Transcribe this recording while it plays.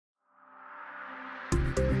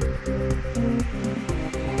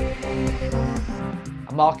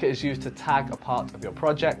A marker is used to tag a part of your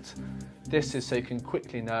project. This is so you can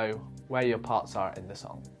quickly know where your parts are in the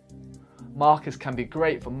song. Markers can be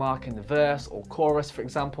great for marking the verse or chorus, for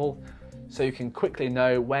example, so you can quickly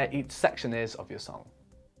know where each section is of your song.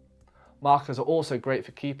 Markers are also great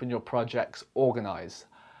for keeping your projects organised.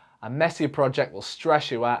 A messy project will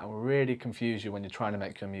stress you out and will really confuse you when you're trying to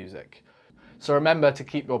make your music. So remember to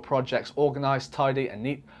keep your projects organised, tidy and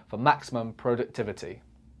neat for maximum productivity.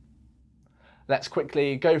 Let's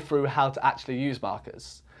quickly go through how to actually use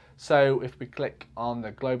markers. So if we click on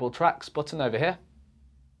the Global Tracks button over here,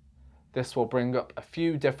 this will bring up a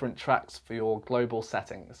few different tracks for your global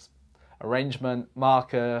settings: arrangement,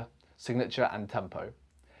 marker, signature and tempo.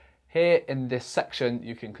 Here in this section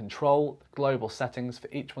you can control the global settings for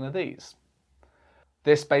each one of these.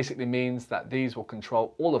 This basically means that these will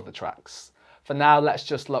control all of the tracks. For now, let's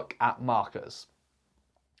just look at markers.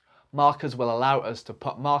 Markers will allow us to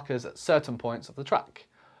put markers at certain points of the track.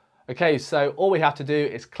 Okay, so all we have to do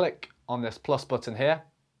is click on this plus button here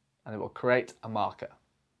and it will create a marker.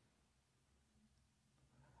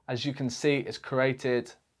 As you can see, it's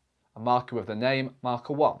created a marker with the name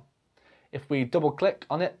marker 1. If we double click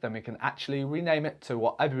on it, then we can actually rename it to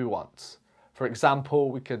whatever we want. For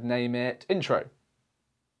example, we could name it intro.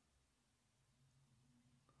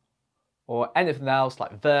 Or anything else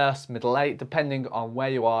like verse, middle 8, depending on where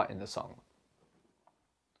you are in the song.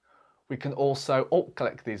 We can also alt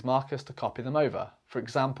click these markers to copy them over. For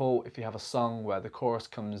example, if you have a song where the chorus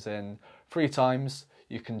comes in 3 times,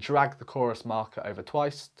 you can drag the chorus marker over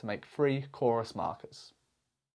twice to make 3 chorus markers.